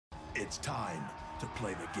It's time to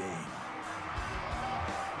play the game.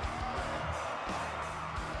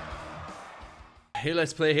 Hey,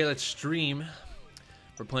 let's play. Hey, let's stream.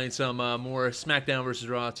 We're playing some more Smackdown vs.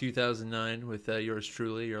 Raw 2009 with yours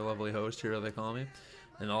truly, your lovely host, Hero They Call Me.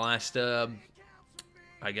 In the last, I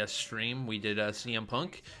guess, stream, we did CM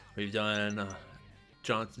Punk. We've done I was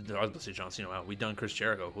about to say John Cena. Wow, we've done Chris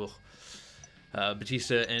Jericho.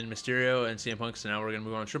 Batista and Mysterio and CM Punk. So now we're going to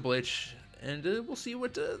move on to Triple H. And we'll see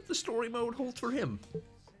what the story mode holds for him.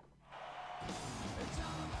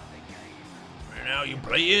 Right now, you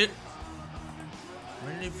play it.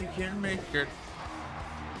 And if you can make it.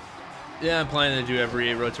 Yeah, I'm planning to do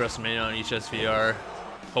every Road to WrestleMania on each SVR.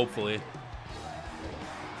 Hopefully.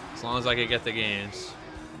 As long as I can get the games.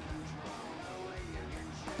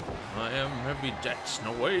 I am heavy debts,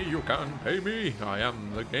 no way you can pay me. I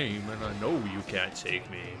am the game and I know you can't take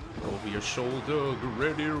me. Over your shoulder, get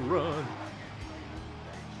ready to run.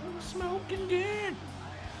 I'm smoking again.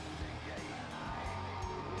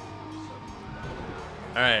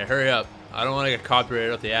 Alright, hurry up. I don't want to get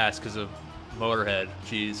copyrighted up the ass because of Motorhead.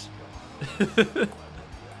 Jeez.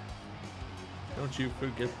 Don't you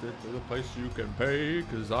forget that there's a place you can pay,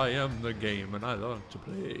 because I am the game and I love to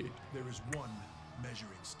play. There is one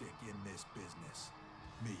measuring stick in this business.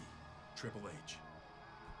 Me, Triple H.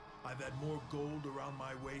 I've had more gold around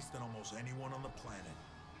my waist than almost anyone on the planet.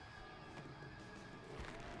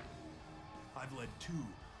 I've led two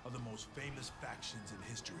of the most famous factions in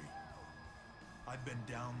history. I've been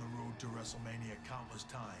down the road to WrestleMania countless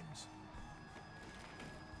times.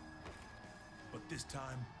 But this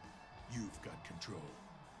time, you've got control.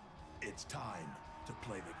 It's time to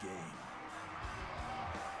play the game.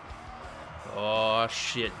 Oh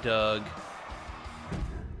shit, Doug.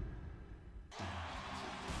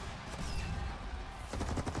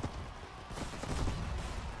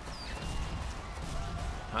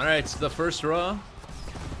 Alright, so the first Raw.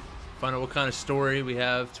 Find out what kind of story we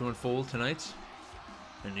have to unfold tonight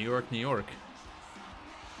in New York, New York.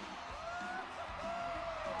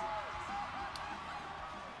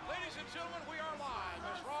 Ladies and gentlemen, we are live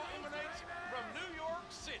as Raw emanates from New York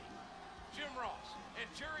City. Jim Ross and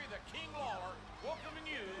Jerry the King Lawler welcoming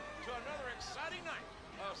you to another exciting night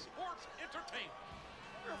of sports entertainment.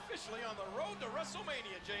 We're officially on the road to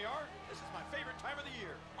WrestleMania, JR. This is my favorite time of the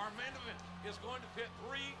year. Our main event is going to pit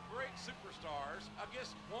three great superstars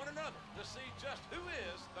against one another to see just who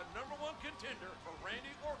is the #1 contender for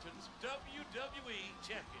Randy Orton's WWE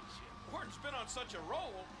Championship. Orton's been on such a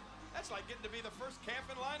roll. That's like getting to be the first calf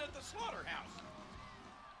in line at the slaughterhouse.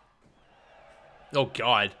 Oh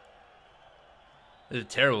god. This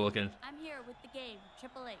is terrible looking. I'm here with the game,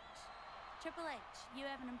 Triple H. Triple H, you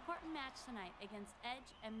have an important match tonight against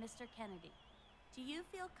Edge and Mr. Kennedy. Do you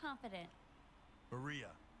feel confident? Maria,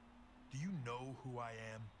 do you know who I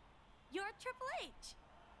am? You're Triple H.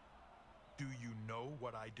 Do you know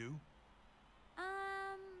what I do?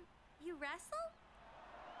 You wrestle?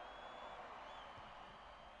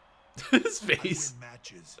 His face. I win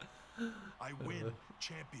matches. I win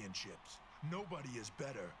championships. Nobody is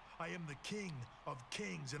better. I am the king of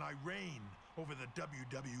kings and I reign over the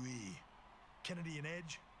WWE. Kennedy and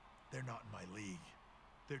Edge, they're not in my league.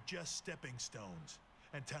 They're just stepping stones.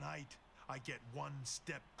 And tonight, I get one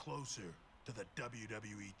step closer to the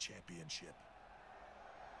WWE Championship.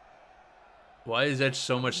 Why is Edge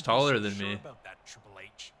so much taller than me? About that, Triple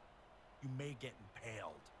H. You may get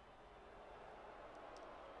impaled.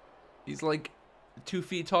 He's like 2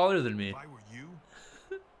 feet taller than me. If I were you,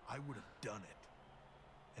 I would have done it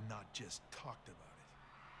and not just talked about it.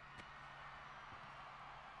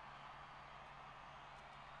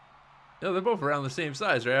 No, they're both around the same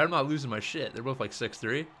size, right? I'm not losing my shit. They're both like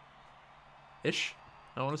 6'3"-ish,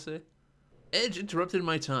 I want to say. Edge interrupted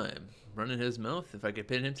my time. Running his mouth. If I could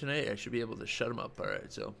pin him tonight, I should be able to shut him up.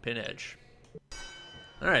 Alright, so pin Edge.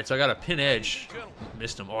 Alright, so I got a pin Edge.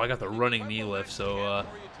 Missed him. Oh, I got the running knee lift, so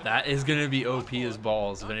that is going to be OP as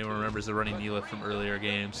balls, if anyone remembers the running knee lift from earlier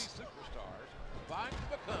games.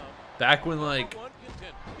 Back when, like,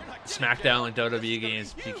 Smackdown and WWE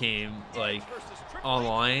games became, like,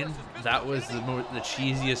 online, that was the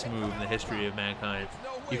cheesiest move in the history of mankind.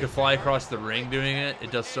 You could fly across the ring doing it.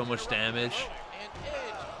 It does so much damage.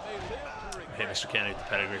 Hey, Mr. Kennedy, the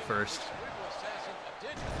pedigree first.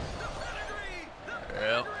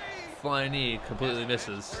 Yep. Flying knee completely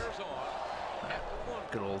misses.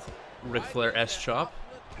 Good old Ric Flair S-chop.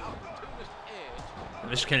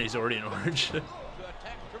 Mr. Kennedy's already in orange.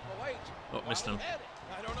 Oh, missed him.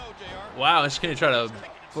 Wow, Mr. Kennedy tried to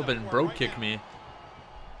flippin' brogue kick me.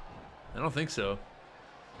 I don't think so.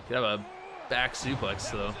 Could have a back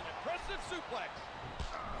suplex, though.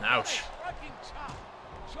 Ouch.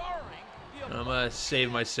 I'm gonna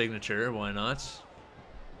save my signature. Why not?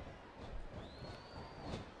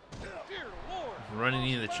 Running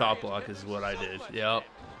into the chop block is what I did. Yep.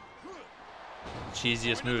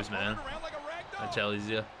 Cheesiest moves, man. I tell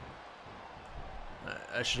you.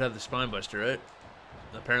 I should have the spine buster, right?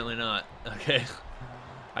 Apparently not. Okay.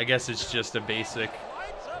 I guess it's just a basic.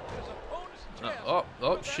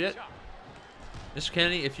 Oh, shit. Mr.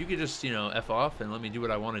 Kennedy, if you could just, you know, F off and let me do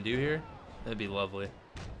what I want to do here, that'd be lovely.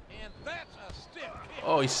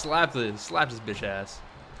 Oh, he slapped his bitch ass.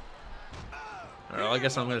 Alright, well, I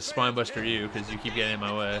guess I'm going to spine buster you because you keep getting in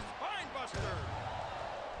my way.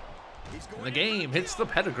 And the game hits the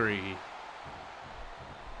pedigree.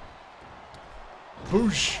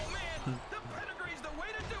 Boosh!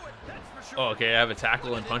 Oh, okay, I have a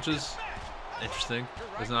tackle and punches. Interesting.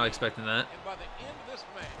 Was not expecting that.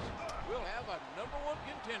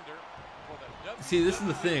 See, this is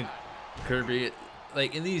the thing, Kirby.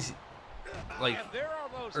 Like in these, like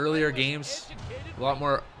earlier games, a lot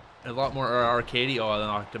more arcadey. Oh, I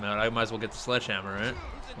knocked him out. I might as well get the sledgehammer, right?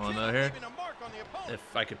 While I'm out here,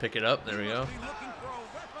 if I could pick it up. There we go.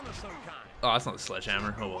 Oh, that's not the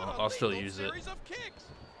sledgehammer. Oh well, I'll still use it.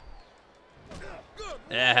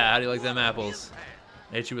 Yeah, how do you like them apples?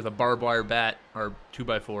 I hit you with a barbed wire bat, or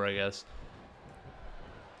 2x4, I guess.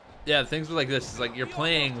 Yeah, things like this is like you're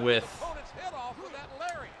playing with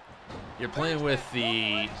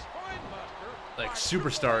the like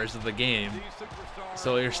superstars of the game,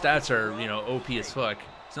 so your stats are, you know, OP as fuck.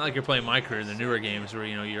 It's not like you're playing my career in the newer games where,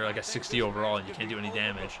 you know, you're like a 60 overall and you can't do any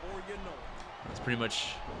damage. It's pretty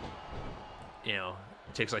much, you know,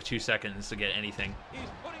 it takes like 2 seconds to get anything.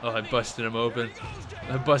 Oh, I busted him open.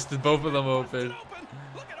 I busted both of them open.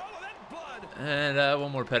 And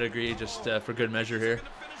one more pedigree just for good measure here.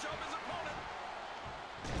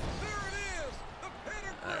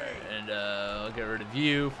 Alright, and I'll get rid of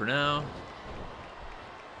you for now.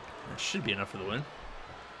 That should be enough for the win.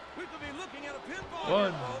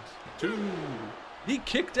 1, 2. He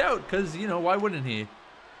kicked out because, you know, why wouldn't he?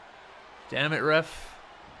 Damn it, ref.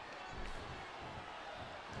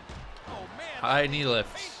 High knee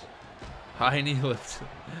lift. High knee lift.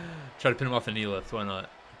 Try to pin him off the knee lift. Why not?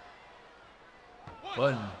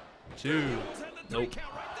 1, 2. Nope.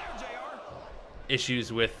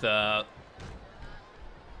 Issues with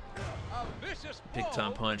big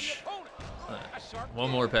time punch.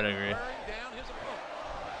 One more pedigree.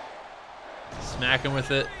 Smack him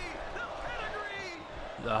with it.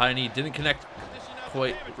 The high knee didn't connect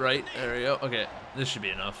quite right. There we go. Okay, this should be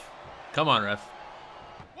enough. Come on, ref.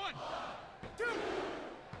 1, 2,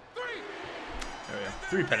 3. There we go.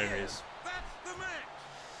 3 pedigrees. That's the match.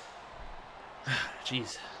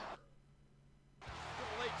 Jeez.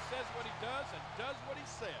 Triple H says what he does and does what he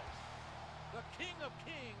says. The King of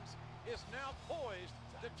Kings is now poised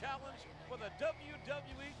to challenge for the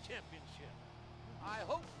WWE Championship. I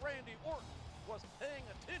hope Randy Orton was paying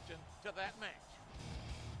attention to that match.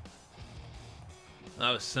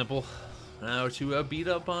 That was simple. Now to beat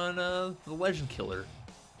up on the Legend Killer.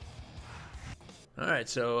 Alright,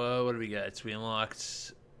 so what do we got? We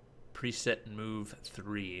unlocked preset move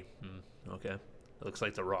 3. Okay. It looks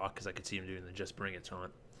like The Rock, because I could see him doing the Just Bring It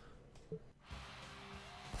taunt.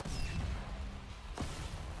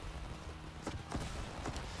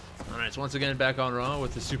 Alright, so once again back on Raw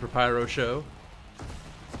with the Super Pyro show.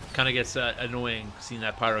 Kind of gets annoying seeing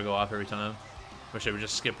that pyro go off every time. Wish I would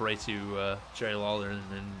just skip right to Jerry Lawler and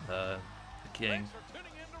then the King.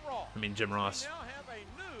 I mean Jim Ross. We now have a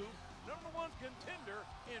new #1 contender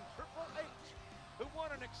in Triple H, who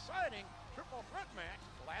won an exciting triple threat match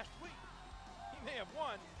last week. He may have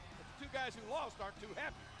won, but the 2 guys who lost aren't too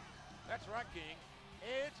happy. That's right, King.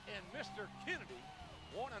 Edge and Mr. Kennedy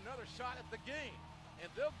want another shot at the game,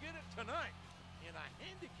 and they'll get it tonight in a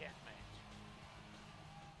handicap match.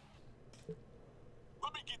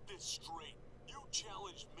 Let me get this straight. You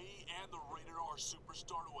challenged me and the Rated R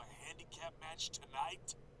Superstar to a handicap match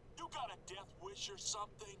tonight? You got a death wish or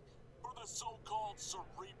something? For the so-called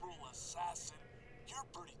cerebral assassin? You're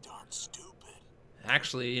pretty darn stupid.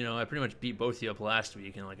 Actually, you know, I pretty much beat both of you up last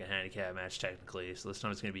week in like a handicap match technically, so this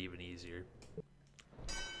time it's going to be even easier.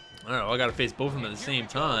 Alright, well, I got to face both of them at the same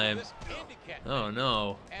time. Oh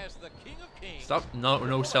no. As the King of Kings, Stop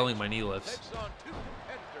no selling my knee lifts. takes on 2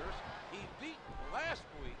 competitors he beat last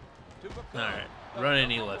week to become Alright, the running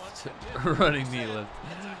knee #1 lift. contender. Running knee lift.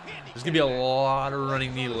 There's going to be a lot of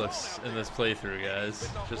running knee lifts in this playthrough, guys.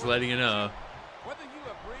 Just letting you know. Whether you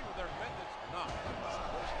agree with their methods or not,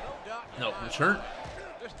 there's no doubt in No, my return. mind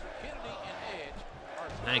Mr. Kennedy and Edge are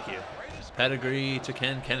two Thank of you. the greatest Pedigree to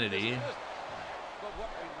Ken Kennedy. but what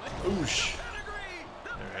remains Oosh.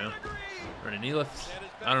 There we go. Running knee lift. That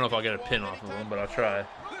is I don't know if I'll get a pin off of him, but I'll try.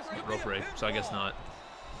 Rope break, so I guess not.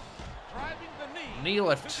 Knee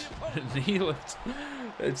lift. Knee lift.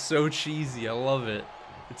 It's so cheesy. I love it.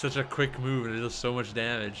 It's such a quick move and it does so much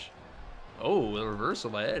damage. Oh, a reversal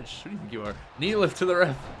by Edge. Who do you think you are? Knee lift to the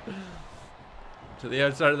ref. To the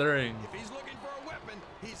outside of the ring. If he's looking for a weapon,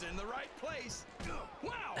 he's in the right place.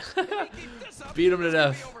 Wow. If he keeps this up, Beat him to this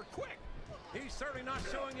could be death. over quick. He's certainly not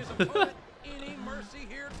showing his opponent any mercy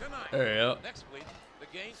here tonight. There you go. Next week, the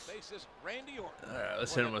game faces Randy Orton. All right,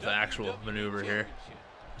 let's hit him with the actual maneuver here.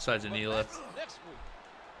 Besides a knee lift. Next week,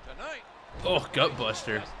 tonight. Oh, gut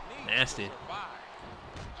buster. Nasty.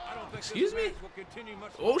 Excuse me?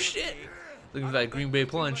 Oh, shit. Look at that Green Bay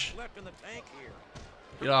plunge.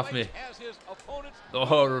 Get off me.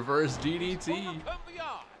 Oh, reverse DDT. All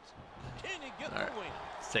right,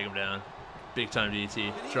 let's take him down. Big time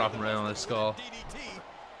DDT. Drop him right on his skull.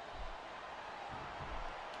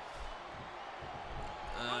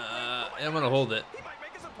 I'm gonna hold it.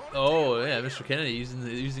 Oh yeah, Mr. Kennedy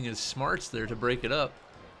using his smarts there to break it up.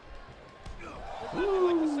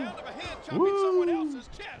 Woo! Woo!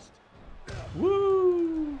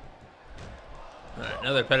 Woo! All right,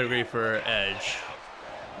 another pedigree for Edge.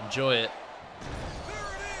 Enjoy it.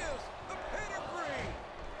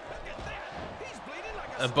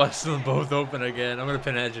 I busted them both open again. I'm gonna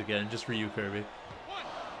pin Edge again, just for you, Kirby.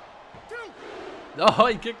 Oh,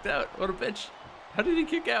 he kicked out. What a bitch. How did he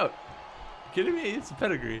kick out? Kidding me? It's a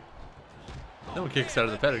pedigree. No one kicks out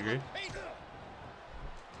of the pedigree. There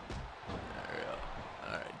we go.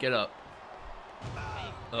 Alright, get up.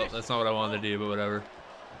 Oh, that's not what I wanted to do, but whatever.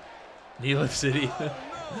 Knee lift city.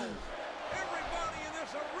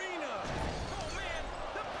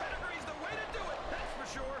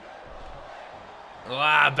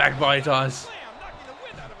 Ah, back body toss.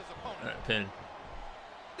 Alright, pin.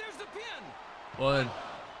 1,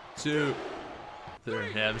 2, 3.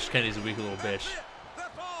 Yeah, Mr. Kennedy's a weak little bitch.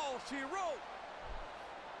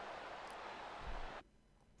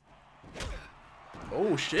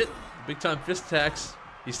 Oh shit! Big time fist attacks.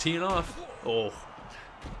 He's teeing off. Oh.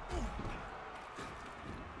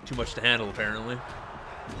 Too much to handle, apparently.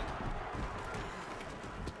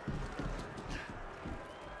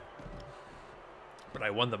 But I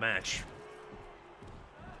won the match.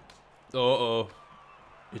 Uh-oh.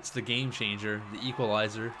 It's the game changer, the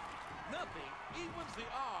equalizer. Nothing evens the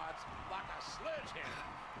odds like a sledgehammer.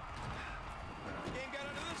 The game got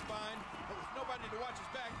under this spine, but with nobody to watch his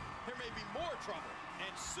back, there may be more trouble,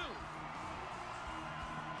 and soon.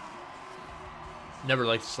 Never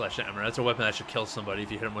liked the sledgehammer. That's a weapon that should kill somebody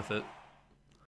if you hit him with it.